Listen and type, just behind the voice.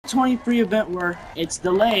D23 event where it's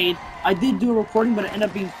delayed. I did do a recording, but it ended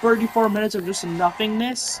up being 34 minutes of just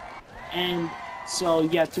nothingness. And so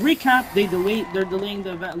yeah, to recap, they're delaying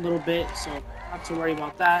the event a little bit, so not to worry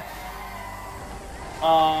about that.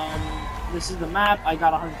 This is the map. I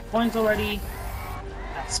got 100 points already.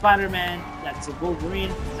 That's Spider-Man. That's a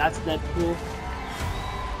Wolverine. That's Deadpool.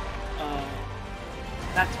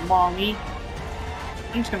 That's Mommy.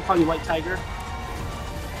 I'm just gonna call you White Tiger.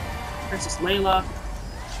 Princess Layla.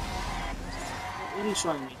 What are you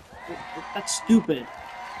showing me? That's stupid.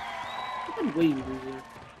 Look at wavy here.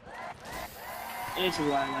 This is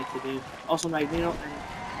what I like to do. Also Magneto and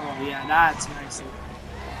oh yeah, that's nice.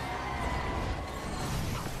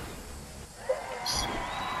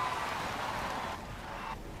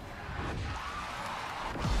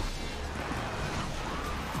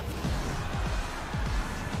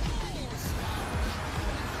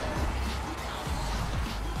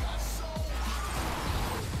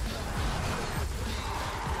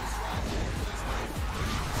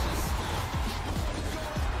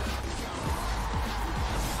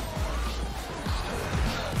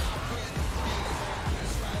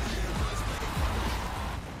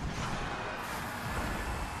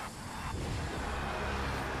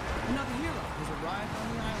 Another hero has arrived on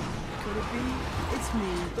the island. Could it be? It's me,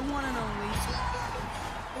 the one and only.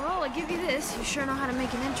 Well, I give you this. You sure know how to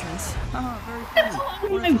make an entrance. Very funny.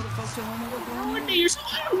 Want to tell the folks at home what we're doing? You're so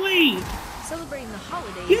ugly! Celebrating the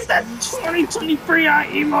holidays. Get that 2023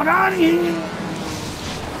 emote out of here!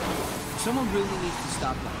 Someone really needs to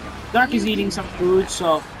stop like that. Dark is eating some food,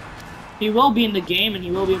 so he will be in the game and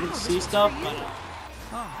he will be able to see stuff, but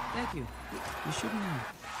Oh, thank you. You shouldn't know.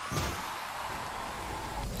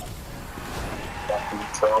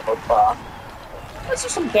 let's do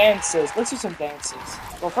some dances.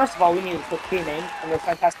 Well, first of all, we need to put three names, and the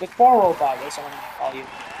Fantastic Four robot. That's what I'm gonna call you.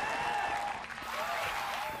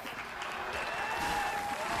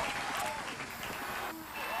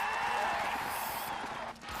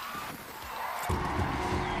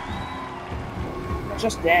 Let's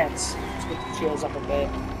just dance. Let's get the chills up a bit.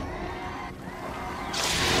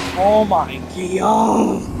 Oh my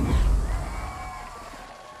god!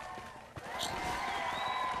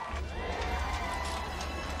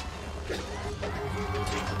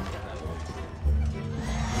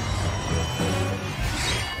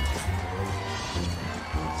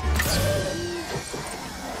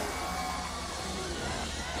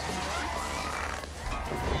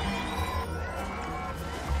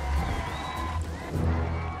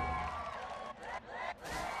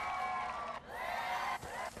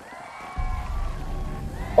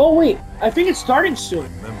 Oh wait, I think it's starting soon.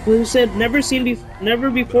 Who said never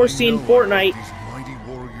before seen Fortnite,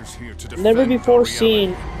 never before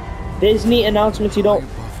seen Disney announcements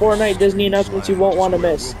Fortnite Disney announcements you won't want to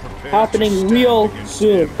miss. Happening real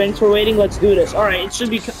soon. Thanks for waiting. Let's do this. All right, it should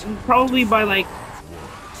be probably by like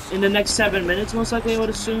in the next 7 minutes, most likely I would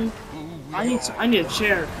assume. I need a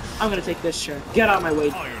chair. I'm gonna take this chair. Get out of my way,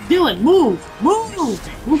 Dylan. Move,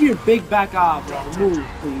 move your big back off, bro. Move,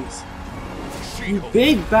 please. You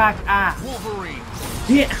big back ass.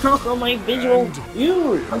 Get out of my visual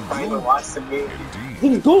view. I'm trying to watch the game.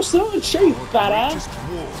 Then go sit in shape, fat ass.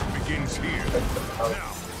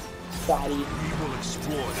 Fatty.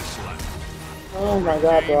 Oh my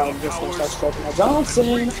god, bro, I'm just gonna start stroking my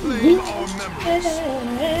Johnson.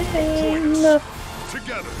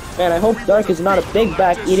 Man, I hope Dark is not a big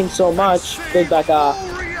back eating so much. Big back,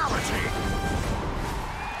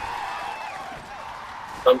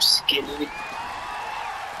 I'm skinny.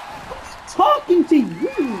 Talking to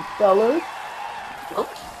you, fella.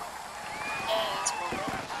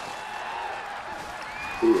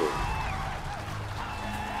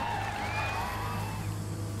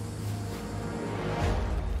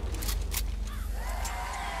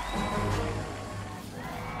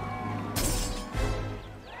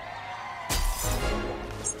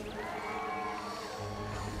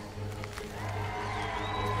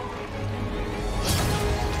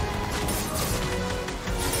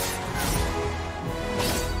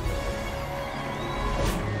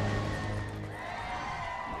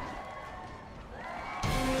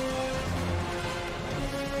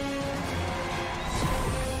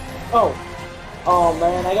 Oh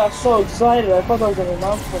man, I got so excited. I thought that was an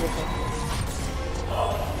announcement or something.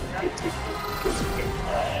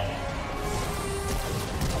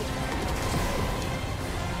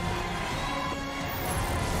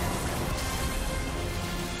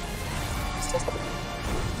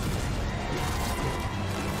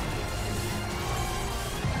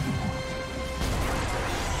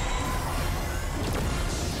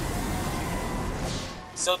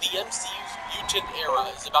 So the MCU's mutant era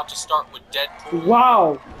is about to start with Deadpool.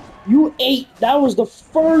 Wow. You ate. That was the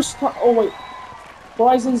first time. Oh wait.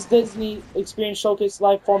 Horizon's Disney Experience Showcase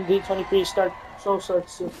live form D23 show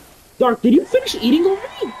starts soon. Dark, did you finish eating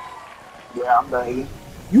already? Yeah, I'm done eating.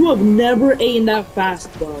 You have never eaten that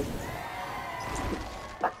fast, dog.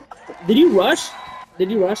 Did you rush? Did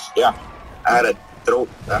you rush? Yeah. I had a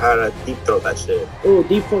deep throat that shit. Oh,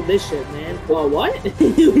 deep throat this shit, man. Well, what?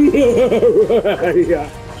 Yeah.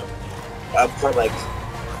 After like,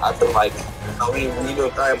 when you do a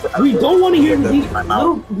time, We don't want to hear the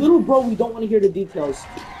details. Little bro, we don't want to hear the details.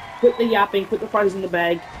 Put the yapping, put the fries in the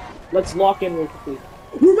bag. Let's lock in real quickly.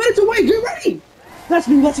 We're minutes away, get ready! That's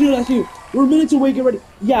new. We're minutes away, get ready.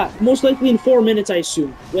 Yeah, most likely in 4 minutes, I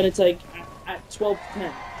assume. When it's like at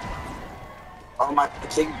 12:10. Oh, my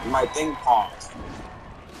thing paused.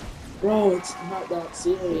 Bro, it's not that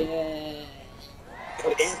serious.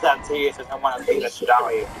 It is that serious if I want to take a shit out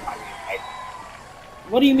of you.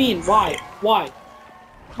 What do you mean? Why? Why?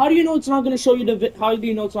 How do you know it's not going to show you how do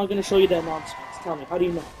you know it's not going to show you the announcements? Tell me. How do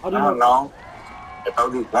you know? I don't know. If I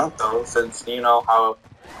would want though, since you know how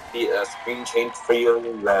the screen changed for you,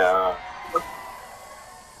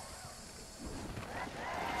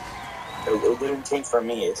 it didn't change for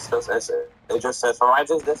me. It just says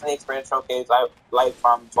Horizon's Disney Experience Showcase live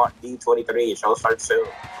from D23. Show starts soon.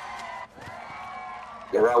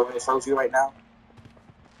 Is that what it shows you right now?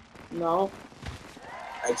 No.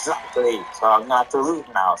 Exactly. So I'm gonna have to leave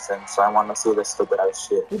now since I want to see this stupid ass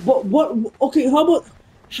shit. But what? Okay, how about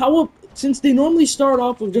since they normally start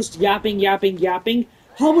off with just yapping, how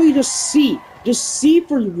about you just see? Just see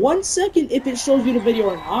for 1 second if it shows you the video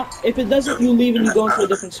or not. If it doesn't, you leave and you go into a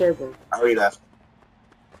different server. I'll read that.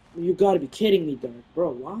 You gotta be kidding me, Dark.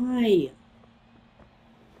 Bro, why?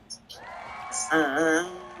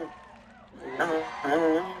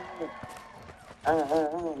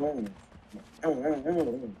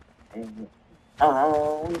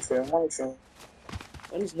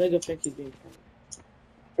 Why does Mega think he's being funny?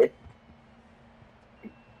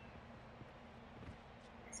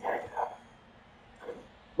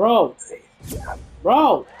 Bro,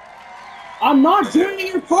 I'm not joining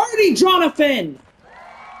your party, Jonathan.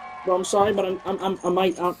 Bro, I'm sorry, but I'm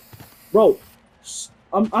bro,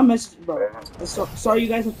 I'm messaging, bro. Sorry, you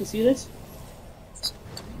guys have to see this.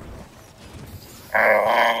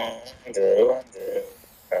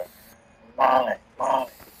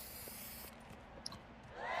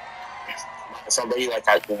 Somebody like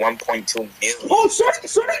at 1.2 million. Oh, starting!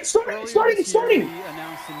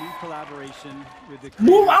 Announced a new collaboration with the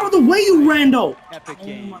Move out of the way, you rando! Epic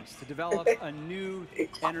Games to develop a new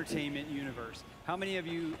entertainment universe. How many of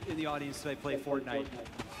you in the audience today play Fortnite?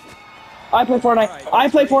 I play Fortnite. Right, I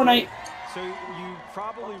play Fortnite. So you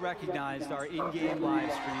probably recognized our in-game live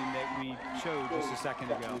stream that we showed just a second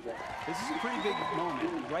ago. This is a pretty big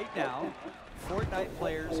moment. Right now, Fortnite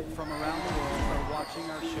players from around the world are watching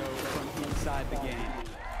our show from inside the game.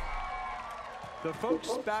 The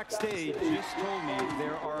folks backstage just told me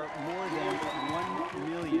there are more than 1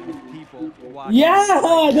 million people watching.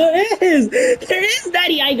 Yeah, there is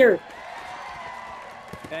Daddy Iger.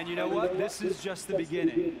 And you know what? This is just the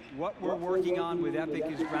beginning. What we're working on with Epic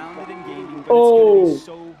is grounded in gaming, but it's going to be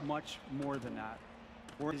so much more than that.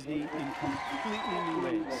 We're Disney in completely new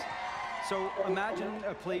ways. So imagine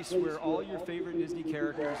a place where all your favorite Disney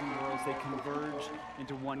characters and worlds, they converge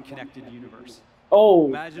into one connected universe. Oh.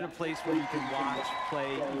 Imagine a place where you can watch,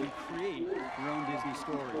 play, even create your own Disney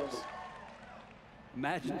stories.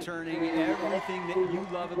 Imagine turning everything that you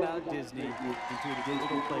love about Disney into a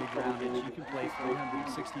digital playground that you can play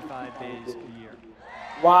 365 days a year.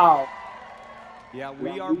 Wow. Yeah,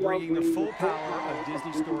 we are bringing the full power of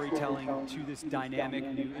Disney storytelling to this dynamic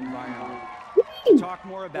new environment. To talk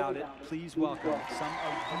more about it, please welcome some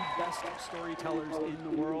of the best storytellers in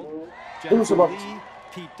the world, Jennifer Lee,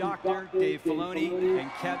 Pete Docter, Dave Filoni,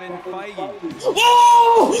 and Kevin Feige.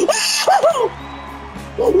 Oh!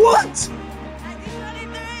 What?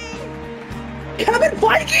 Kevin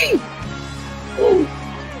Feige?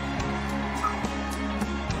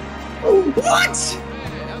 What?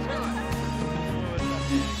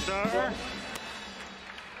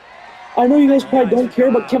 I know you guys probably don't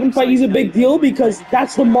care, but Kevin Feige's a big deal because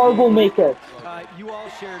that's the Marvel maker. You all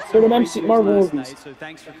shared For some the great Marvel news last movies. night, so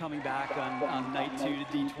thanks for coming back on night 2 to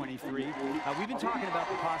D23. We've been talking about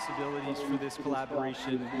the possibilities for this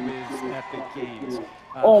collaboration with Epic Games.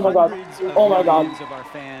 Oh my God. Oh my God. Hundreds of our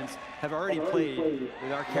fans have already played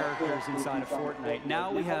with our characters inside of Fortnite.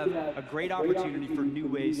 Now we have a great opportunity for new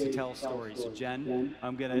ways to tell stories. So Jen,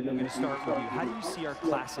 I'm gonna start with you. How do you see our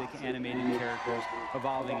classic animated characters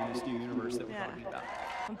evolving in this new universe that we're talking about?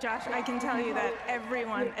 Josh, I can tell you that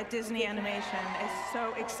everyone at Disney Animation is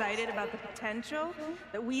so excited about the potential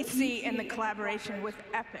that we see in the collaboration with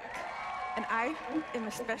Epic. And I am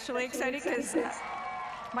especially excited because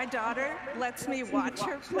my daughter lets me watch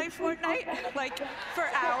her play Fortnite, like, for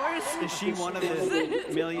hours. Is she one of the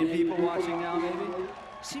million people watching now, maybe?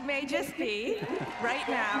 She may just be, right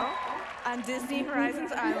now, on Disney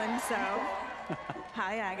Horizons Island, so...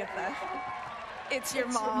 Hi, Agatha. It's your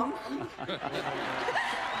mom.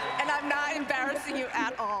 And I'm not embarrassing you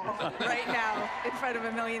at all right now in front of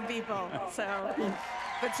a million people, so...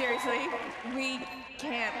 But seriously, we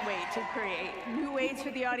can't wait to create new ways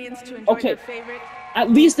for the audience to enjoy their favorite.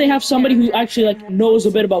 At least they have somebody who actually like knows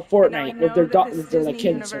a bit about Fortnite with their like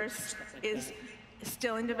kids. Universe is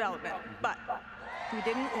still in development, but we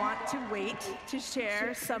didn't want to wait to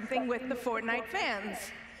share something with the Fortnite fans.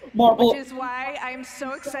 Which is why I'm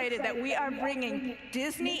so excited that we are bringing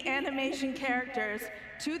Disney animation characters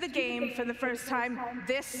to the game for the first time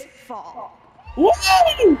this fall.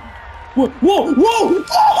 Whoa! Whoa, whoa, whoa,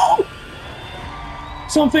 whoa!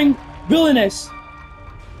 Something villainous.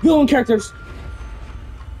 Villain characters.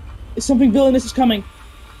 Something villainous is coming.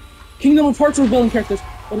 Kingdom of Hearts or villain characters.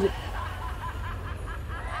 What is it?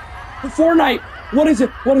 Fortnite! What is it?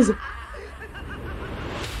 What is it?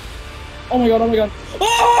 Oh my god, oh my god.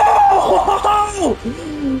 Oh!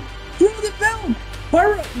 Through the film!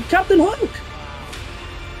 Pirate Captain Hook!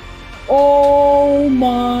 Oh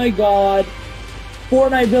my god.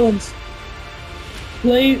 Fortnite villains.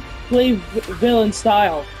 Play villain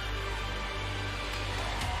style.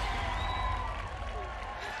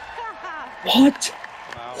 What?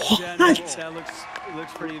 Wow. What? That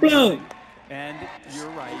looks pretty amazing. And you're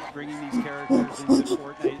right, bringing these characters into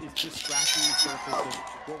Fortnite is just scratching the surface of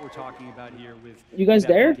what we're talking about here with you guys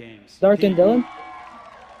there? Games. Dark and Dylan?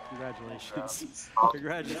 Congratulations.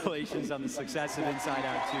 Congratulations on the success of Inside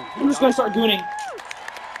Out 2. I'm just gonna start gooning.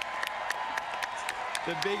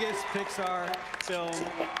 The biggest Pixar film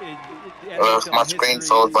in my screen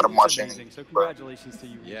froze, but I'm watching. So congratulations to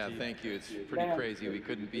you. Yeah, thank you. It's pretty crazy. We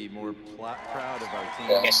couldn't be more proud of our team.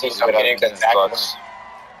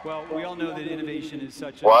 Well, we all know that innovation is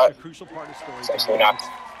such a crucial part of storytelling. Not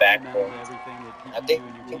back. I think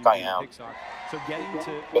I am. Pixar. So getting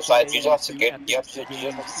to besides, you just have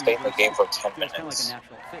to stay in the game for 10 minutes. Kind of like a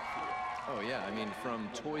natural fit for you. Oh yeah, I mean, from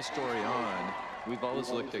Toy Story on, we've always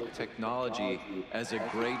looked at technology as a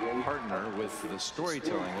great partner with the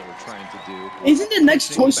storytelling that we're trying to do. Isn't the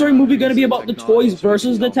next Toy Story movie going to be about the toys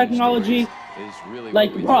versus the technology?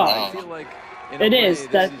 Like, bro, I feel like it is.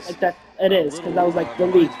 It is, because that was like the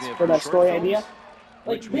leak for that story idea.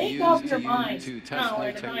 Like, make up your mind to test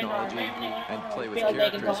new technology and play with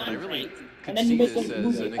characters, and I really could see this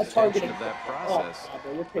as an extension of that process.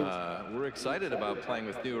 We're excited about playing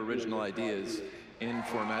with new original ideas in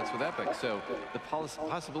formats with Epic, so the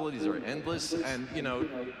possibilities are endless. And you know,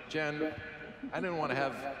 Jen, I didn't want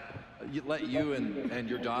to let you and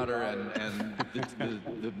your daughter and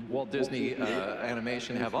the Walt Disney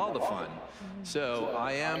Animation have all the fun. So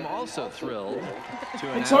I am also thrilled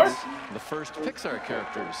to announce the first Pixar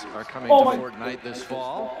characters are coming to Fortnite this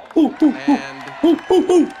fall, and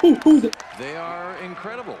who's it? they are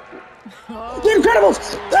incredible. They're Incredibles!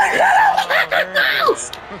 They're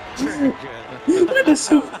Incredibles! In the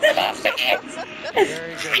suit.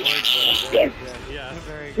 Very good word for it. Yeah,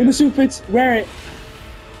 very good. In the suit fits, wear it.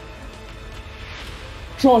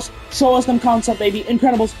 Show us them concept, baby.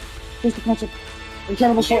 Incredibles. Show us the concept.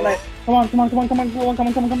 Incredibles Fortnite. Come on.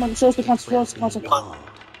 Show us the concept.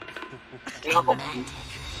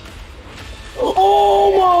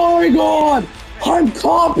 Oh my god! I'm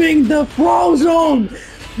copying the Frozone!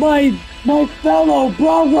 My fellow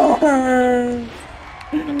brother!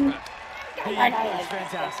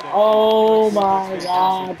 Fantastic. Oh my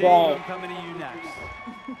god, bro. I'm coming to you next.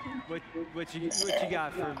 What you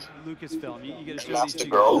got for Lucasfilm? You get to show these two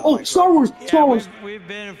guys. Oh, Star Wars! We've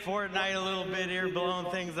been in Fortnite a little bit here, blowing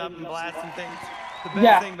things up and blasting things. The best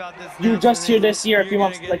Yeah, thing about this you were just here this year, you're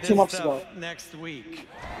gonna get 2 months this ago. stuff next week.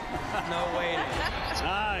 No waiting.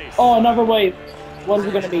 Nice. Oh, another wave. What is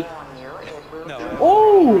it gonna be? No.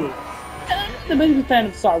 Oh! I'm a big fan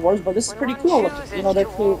of Star Wars, but this is pretty cool looking. You know, they're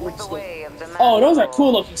cool looking skins. Oh, those are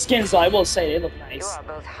cool looking skins, though. I will say, they look nice.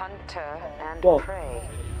 Whoa.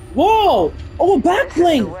 Whoa! Oh, a back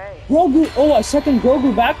bling! Grogu, oh, a second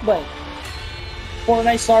Grogu back bling.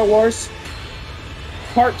 Fortnite Star Wars.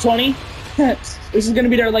 Part 20. This is gonna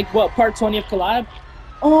be their, like, what, part 20 of collab?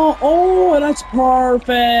 Oh, that's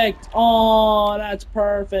perfect! Oh, that's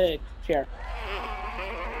perfect. Here.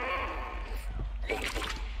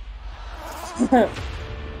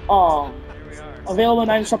 Oh. Here we are. Available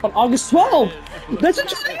 9 shop on August 12th. That's in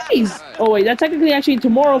 2 days. Oh wait, that's technically actually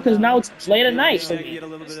tomorrow because now it's late at night. I get a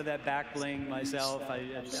little bit of that back bling myself. I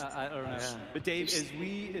don't know. But Dave, as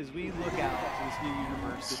we look out to this new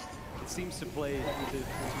universe, it seems to play to your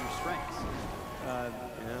strengths.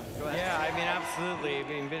 Yeah, I mean, absolutely. I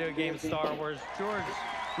mean, video games, Star Wars, George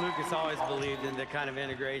Lucas always believed in the kind of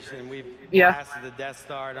integration. We've blasted the Death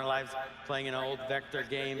Star in our lives playing in old vector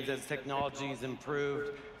games as technology's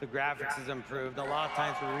improved, the graphics has improved. A lot of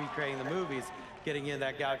times we're recreating the movies, getting into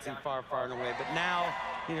that galaxy far, far and away. But now,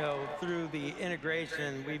 you know, through the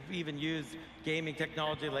integration, we've even used gaming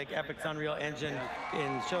technology like Epic's Unreal Engine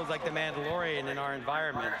in shows like The Mandalorian in our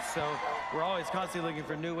environment. So we're always constantly looking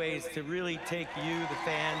for new ways to really take you, the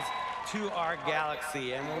fans, to our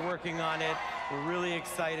galaxy, and we're working on it. We're really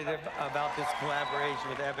excited about this collaboration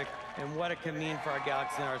with Epic and what it can mean for our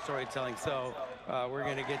galaxy and our storytelling. So we're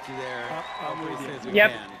going to get you there as soon as we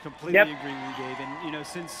can. Completely agree with you, Dave. And you know,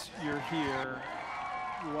 since you're here,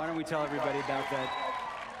 why don't we tell everybody about that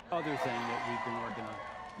other thing that we've been working on?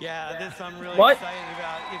 Yeah, this I'm really excited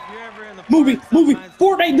about. If you're ever in the movie,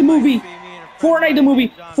 Fortnite the movie, Fortnite the movie,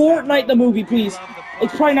 Fortnite the movie, please.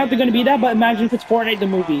 It's probably not going to be that, but imagine if it's Fortnite the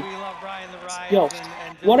movie. Yo,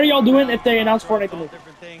 what are y'all doing if they announce Fortnite the movie?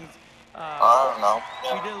 I don't know.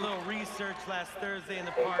 We did a little research last Thursday in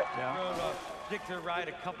the park. Rode a particular ride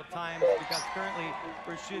a couple times because currently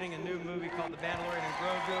we're shooting a new movie called The Mandalorian and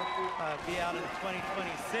Grogu. Be out in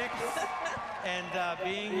 2026. And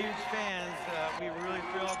being huge fans, we were really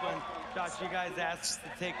thrilled when Josh, you guys asked us to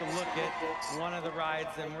take a look at one of the rides,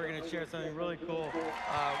 and we're going to share something really cool.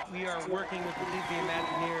 We are working with the Disney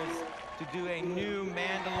Imagineers to do a new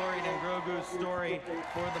Mandalorian and Grogu story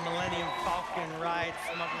for the Millennium Falcon ride,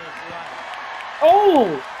 Smuggler's Ride. Oh!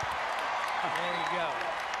 There you go.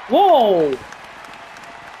 Whoa!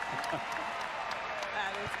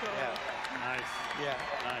 That is cool. Yeah. Nice. Yeah.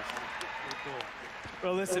 Nice. Pretty cool.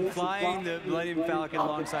 Well, listen, flying the Millennium Falcon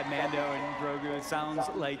alongside Mando and Grogu, it sounds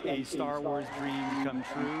like a Star Wars dream come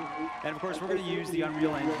true. And of course, we're going to use the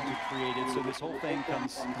Unreal Engine to create it, so this whole thing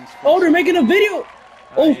comes Oh, they're making a video!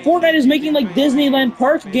 Oh, Fortnite is making like Disneyland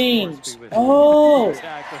Park games. Oh!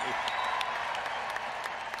 Exactly.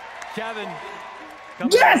 Kevin,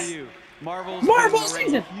 coming Yes! to you. Marvel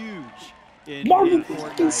season! Huge. Marvel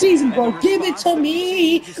fucking season, bro. Give it to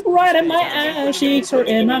me. Right in my ass cheeks or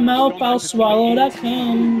in my mouth. I'll swallow that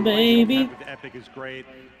cum, baby. Epic is great.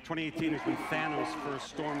 2018 is when Thanos first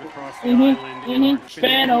stormed across the island.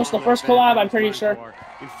 Thanos, the first collab, I'm pretty sure.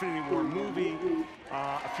 Infinity War movie.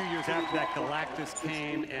 A few years after that, Galactus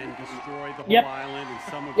came and destroyed the whole island, and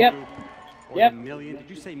some of you, or a million, did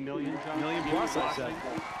you say million, John? Million plus, I said.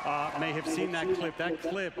 May have seen that clip. That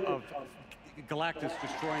clip of Galactus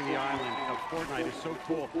destroying the island of Fortnite is so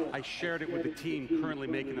cool. I shared it with the team currently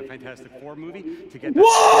making the Fantastic Four movie to get that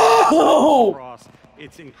across.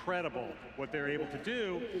 It's incredible what they're able to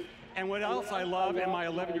do. And what else I love, and my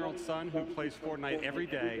 11-year-old son who plays Fortnite every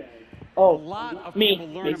day, a lot of people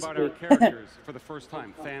learn about our characters for the first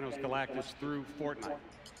time, Thanos, Galactus, through Fortnite.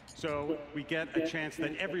 So we get a chance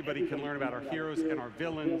that everybody can learn about our heroes and our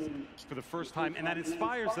villains for the first time, and that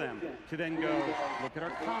inspires them to then go look at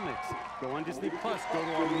our comics, go on Disney Plus, go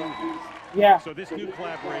to our movies. Yeah. So this new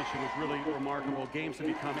collaboration is really remarkable. Games have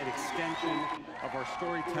become an extension of our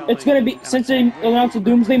storytelling. It's gonna be, since they announced the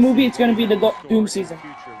Doomsday movie, it's gonna be the Doom season.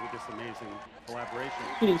 Future with this amazing collaboration.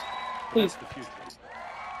 Please, please. That's the future.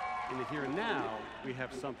 In the here and now, we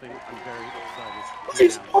have something I'm very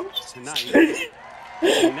Please. excited to announce tonight.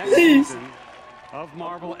 The next season of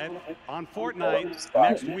Marvel on Fortnite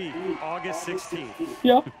next week, August 16th.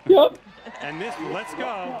 Yep. And this, let's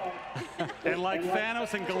go. And like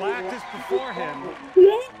Thanos and Galactus before him,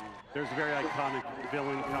 there's a very iconic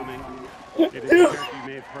villain coming. It is a character you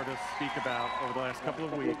may have heard us speak about over the last couple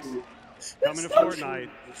of weeks. Coming to Fortnite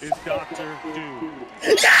is Dr. Doom.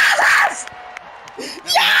 Yes!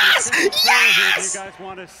 Yes! Yes! If you guys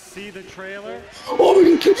want to see the trailer? Oh my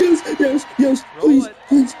god, yes,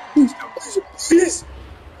 please.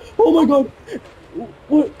 Oh my god.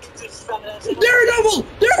 What? Daredevil!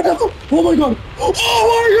 Oh my god! Oh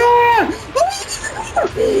my god!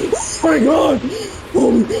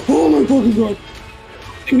 Oh my fucking god!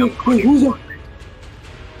 Wait, who's that?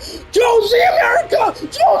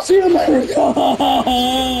 Josie America!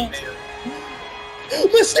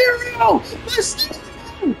 Mysterio!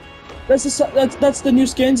 That's the new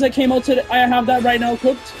skins that came out today. I have that right now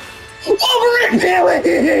cooked. Wolverine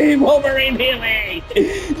Billy!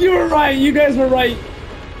 You were right. You guys were right.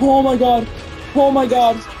 Oh my god.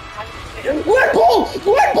 Deadpool!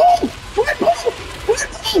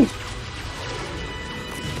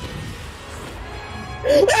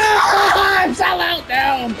 Ah, I'm selling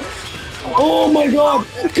Oh my god!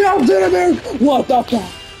 Captain America! What the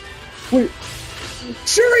fuck? Wait.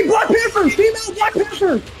 Shuri, Black Panther! Female Black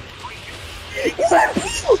Panther!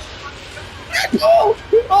 Deadpool! Deadpool!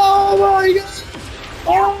 Oh my god!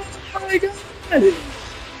 Oh my god!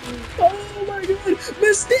 Oh my god!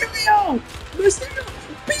 Mysterio! Mysterio!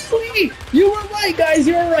 Billy! You were right, guys.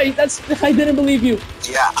 You were right. I didn't believe you.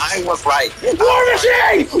 Yeah, I was right. War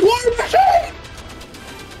Machine! War Machine!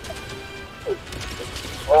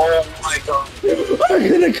 Oh my god. I'm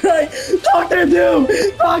gonna cry. Doctor Doom!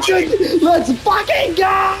 Doctor, let's fucking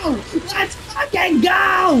go! Let's fucking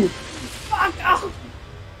go! Fuck off!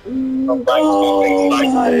 Oh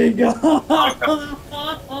my god!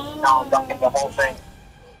 Now I'm ducking the whole thing.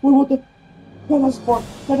 Wait, what the? Fantastic Four.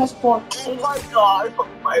 Fantastic Four. Oh my god. Oh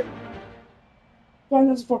my.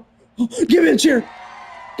 Fantastic Four. Give it a cheer!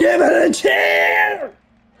 Give it a cheer!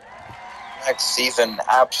 Next season,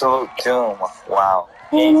 Absolute Doom. Wow.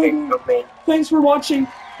 Oh my god. Thanks for watching.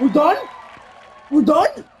 We're done? We're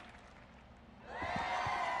done?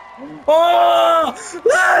 Oh!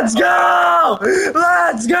 Let's go!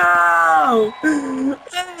 Let's go!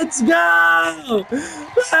 Let's go!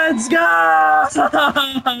 Let's go!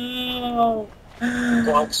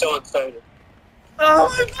 I'm so excited. Oh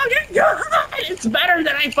my fucking god! It's better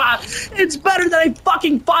than I thought. It's better than I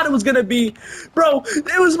fucking thought it was gonna be, bro.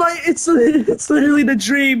 It's literally the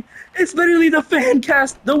dream. It's literally the fan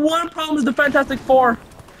cast. The one problem is the Fantastic Four.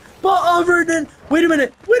 But other than, wait a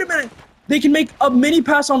minute. They can make a mini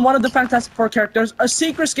pass on one of the Fantastic Four characters, a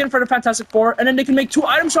secret skin for the Fantastic Four, and then they can make 2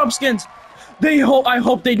 item shop skins. I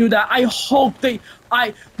hope they do that. They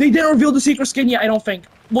didn't reveal the secret skin yet. I don't think.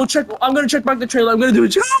 We'll check. I'm gonna check back the trailer. I'm gonna do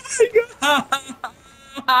it.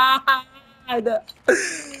 Oh my god!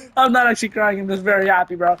 I'm not actually crying. I'm just very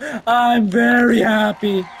happy, bro. I'm very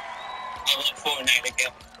happy. Fortnite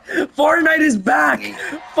again. Fortnite is back.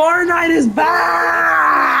 Fortnite is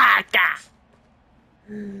back.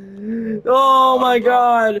 Oh my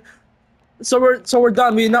god. So we're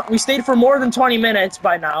done. We stayed for more than 20 minutes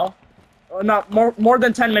by now. Not more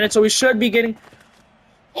than 10 minutes. So we should be getting.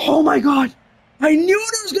 Oh my god. I knew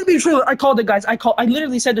there was gonna be a trailer. I called it, guys. I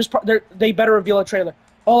literally said they better reveal a trailer.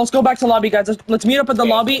 Oh, let's go back to lobby, guys. Let's meet up at the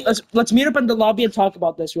lobby. Let's meet up in the lobby and talk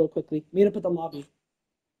about this real quickly. Meet up at the lobby.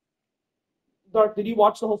 Dark, did you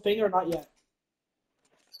watch the whole thing or not yet?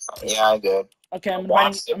 Yeah, I did. Okay, I'm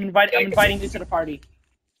inviting you to the party.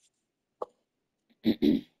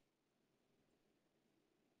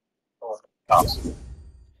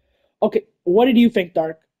 Okay, what did you think,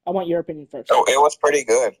 Dark? I want your opinion first. Oh, it was pretty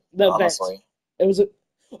good. Honestly. It was they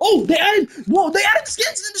added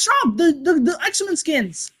skins in the shop. The X-Men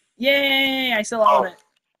skins. Yay! I still own it.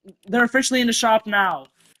 They're officially in the shop now.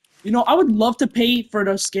 You know, I would love to pay for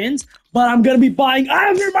those skins, but I'm gonna be buying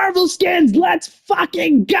every Marvel skins. Let's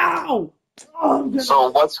fucking go! So,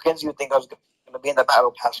 what skins do you think are gonna be in the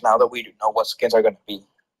battle pass now that we know what skins are gonna be?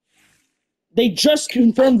 They just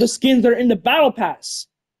confirmed the skins that are in the battle pass.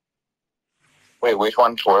 Wait, which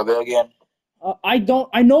ones were they again? I know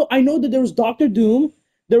that there was Doctor Doom,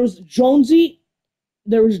 there was Jonesy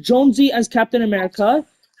as Captain America.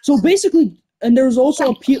 So basically, and there was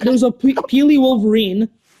also Peely Wolverine.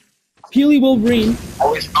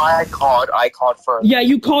 I called first. Yeah,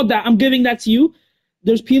 you called that. I'm giving that to you.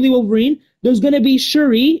 There's Peely Wolverine. There's gonna be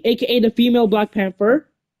Shuri, aka the female Black Panther.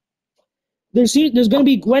 There's gonna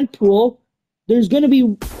be Gwenpool. There's gonna be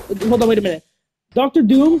hold on, wait a minute. Doctor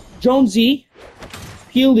Doom, Jonesy,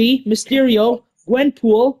 Peely, Mysterio,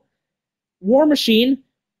 Gwenpool, War Machine,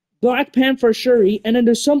 Black Panther, Shuri, and then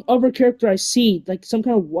there's some other character I see, like some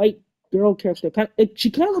kind of white girl character.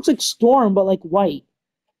 She kind of looks like Storm, but like white.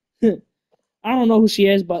 I don't know who she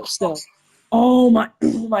is, but still. Oh my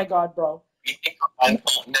god, bro. No.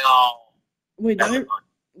 Wait,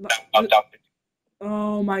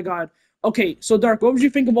 oh my god. Okay, so Dark, what would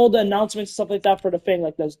you think of all the announcements and stuff like that for the thing,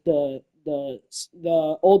 like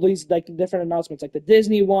all these like different announcements, like the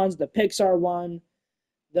Disney ones, the Pixar one,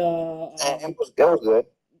 it was good.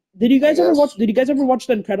 Did you guys ever watch The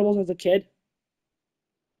Incredibles as a kid?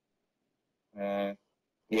 Yeah,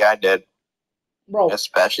 I did. Bro,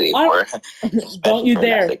 especially don't you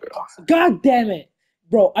dare! God damn it,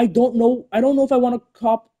 bro! I don't know if I want to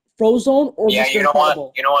cop Frozone or Mr.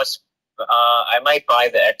 Incredible. You know what? I might buy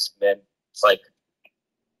the X-Men. It's like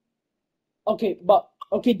okay,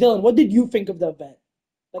 Dylan, what did you think of the event?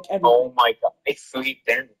 Like everything. Oh my god, I freaked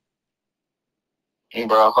in.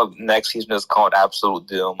 Bro, next season is called Absolute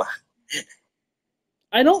Doom.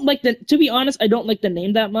 I don't like to be honest, I don't like the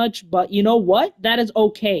name that much, but you know what? That is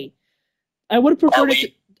okay. I would have preferred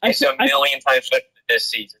it. It's a million times better this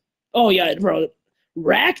season. Oh yeah, bro.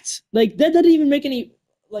 Wrecked? Like that doesn't even make any.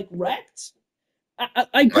 like wrecked.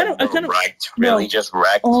 I kind of wrecked. Really, just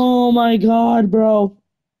wrecked. Oh my god, bro!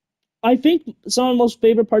 I think some of the most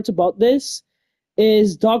favorite parts about this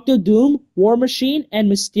is Doctor Doom, War Machine,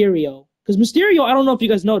 and Mysterio. Because Mysterio, I don't know if you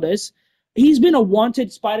guys know this, he's been a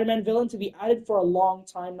wanted Spider-Man villain to be added for a long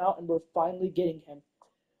time now, and we're finally getting him.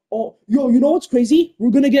 Oh, yo, you know what's crazy?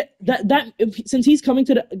 We're gonna get since he's coming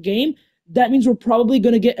to the game, that means we're probably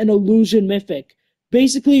gonna get an illusion mythic.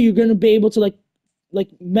 Basically, you're gonna be able to like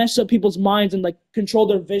mess up people's minds and like control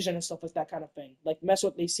their vision and stuff like that kind of thing. Like mess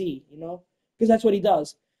what they see, you know? Because that's what he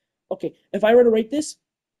does. Okay, if I were to rate this,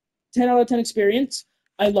 10 out of 10 experience.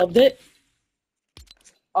 I loved it.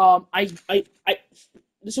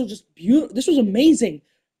 This was just beautiful. This was amazing.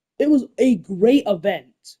 It was a great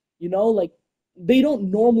event. You know, like they don't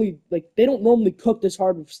normally cook this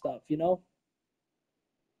hard with stuff. You know.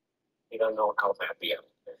 You don't know how happy I am.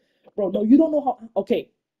 Bro, no, you don't know how. Okay,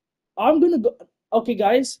 I'm gonna go. Okay,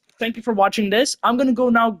 guys, thank you for watching this. I'm gonna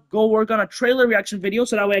go work on a trailer reaction video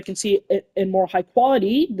so that way I can see it in more high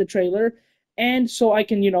quality, the trailer, and so I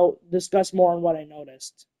can, discuss more on what I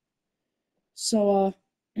noticed. So,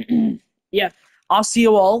 yeah, I'll see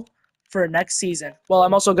you all for next season. Well,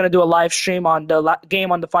 I'm also gonna do a live stream on the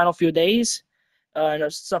game on the final few days,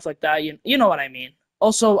 and stuff like that. You know what I mean.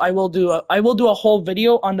 Also, I will do a whole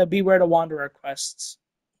video on the Beware the Wanderer quests,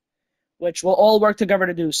 which we'll all work together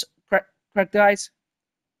to do. Correct, guys?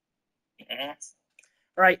 Yes.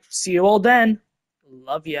 All right, see you all then.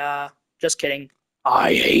 Love ya. Just kidding.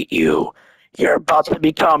 I hate you. You're about to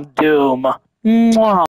become Doom. Mwah.